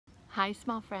Hi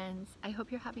small friends, I hope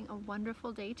you're having a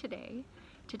wonderful day today.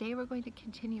 Today we're going to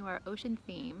continue our ocean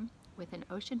theme with an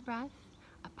ocean breath,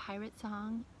 a pirate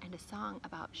song, and a song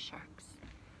about sharks.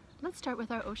 Let's start with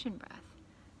our ocean breath.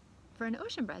 For an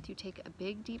ocean breath, you take a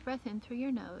big deep breath in through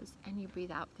your nose and you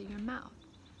breathe out through your mouth.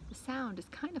 The sound is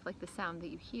kind of like the sound that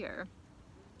you hear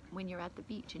when you're at the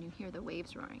beach and you hear the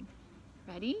waves roaring.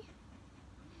 Ready?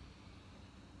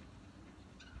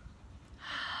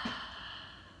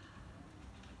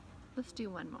 Let's do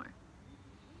one more.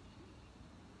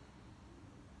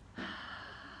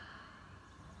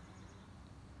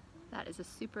 That is a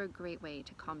super great way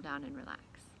to calm down and relax.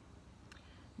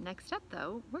 Next up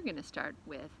though, we're going to start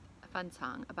with a fun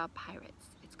song about pirates.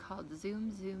 It's called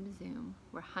Zoom, Zoom, Zoom.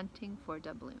 We're hunting for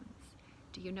doubloons.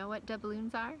 Do you know what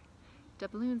doubloons are?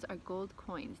 Doubloons are gold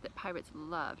coins that pirates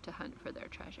love to hunt for their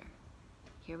treasure.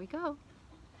 Here we go.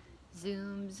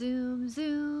 Zoom, zoom,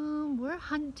 zoom, we're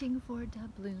hunting for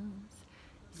doubloons.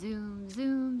 Zoom,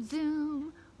 zoom,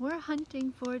 zoom, we're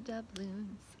hunting for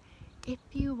doubloons. If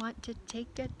you want to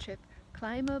take a trip,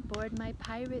 climb aboard my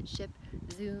pirate ship.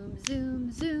 Zoom,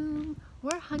 zoom, zoom,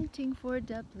 we're hunting for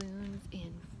doubloons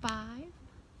in 5,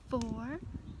 4,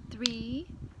 3,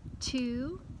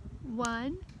 2,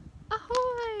 1,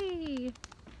 ahoy!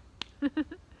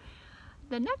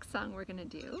 The next song we're going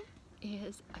to do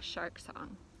is a shark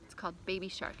song. It's called Baby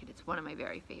Shark and it's one of my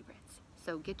very favorites.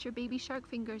 So get your baby shark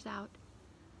fingers out.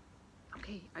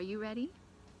 Okay, are you ready?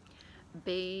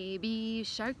 Baby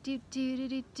shark doo doo doo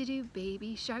doo doo doo,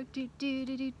 baby shark doo doo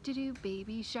doo doo doo doo,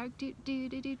 baby shark doo doo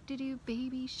doo doo doo doo,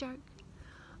 baby shark.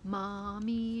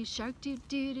 Mommy shark doo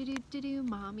doo doo doo doo doo,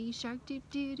 mommy shark doo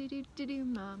doo doo doo doo doo,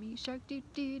 mommy shark doo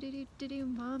doo doo doo doo doo,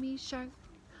 mommy shark.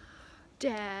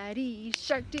 Daddy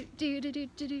shark doo doo doo doo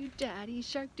doo doo, daddy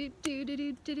shark doo doo doo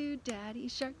doo doo doo, daddy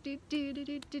shark doo doo doo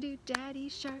doo doo doo, daddy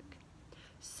shark.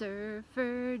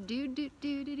 Surfer doo doo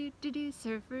doo doo doo doo doo,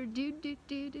 surfer doo doo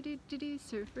doo doo doo doo doo,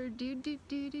 surfer doo doo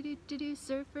doo doo doo doo doo,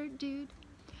 surfer dude.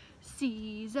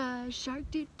 Sees a shark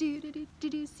doo doo doo doo doo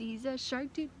doo, sees a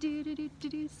shark doo doo doo doo doo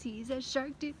doo, sees a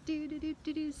shark doo doo doo doo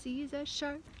doo doo, sees a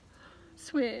shark.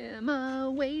 Swim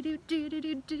away doo doo doo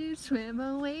doo doo doo, swim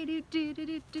away doo doo doo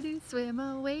doo doo doo, swim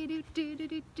away doo doo doo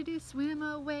doo doo doo, swim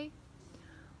away.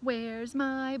 Where's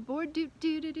my board doo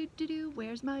doo doo doo doo doo,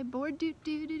 where's my board doo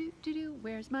doo doo doo doo doo,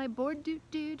 where's my board doo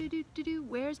doo doo doo doo doo,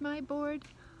 where's my board?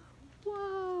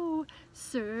 Whoa!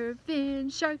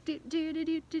 Surfing shark doo doo doo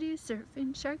doo doo doo,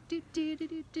 surfing shark doo doo doo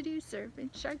doo doo doo,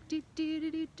 surfing shark doo doo doo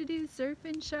doo doo doo,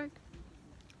 surfing shark.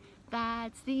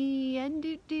 That's the end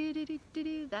doo doo doo doo doo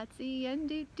doo, that's the end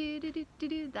doo doo doo doo doo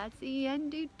doo, that's the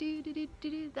end doo doo doo doo doo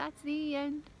doo, that's the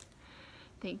end.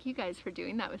 Thank you guys for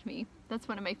doing that with me. That's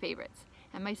one of my favorites.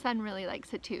 And my son really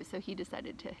likes it too, so he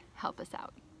decided to help us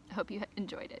out. I hope you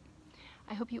enjoyed it.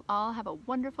 I hope you all have a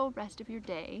wonderful rest of your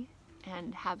day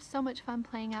and have so much fun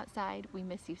playing outside. We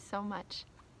miss you so much.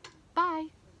 Bye!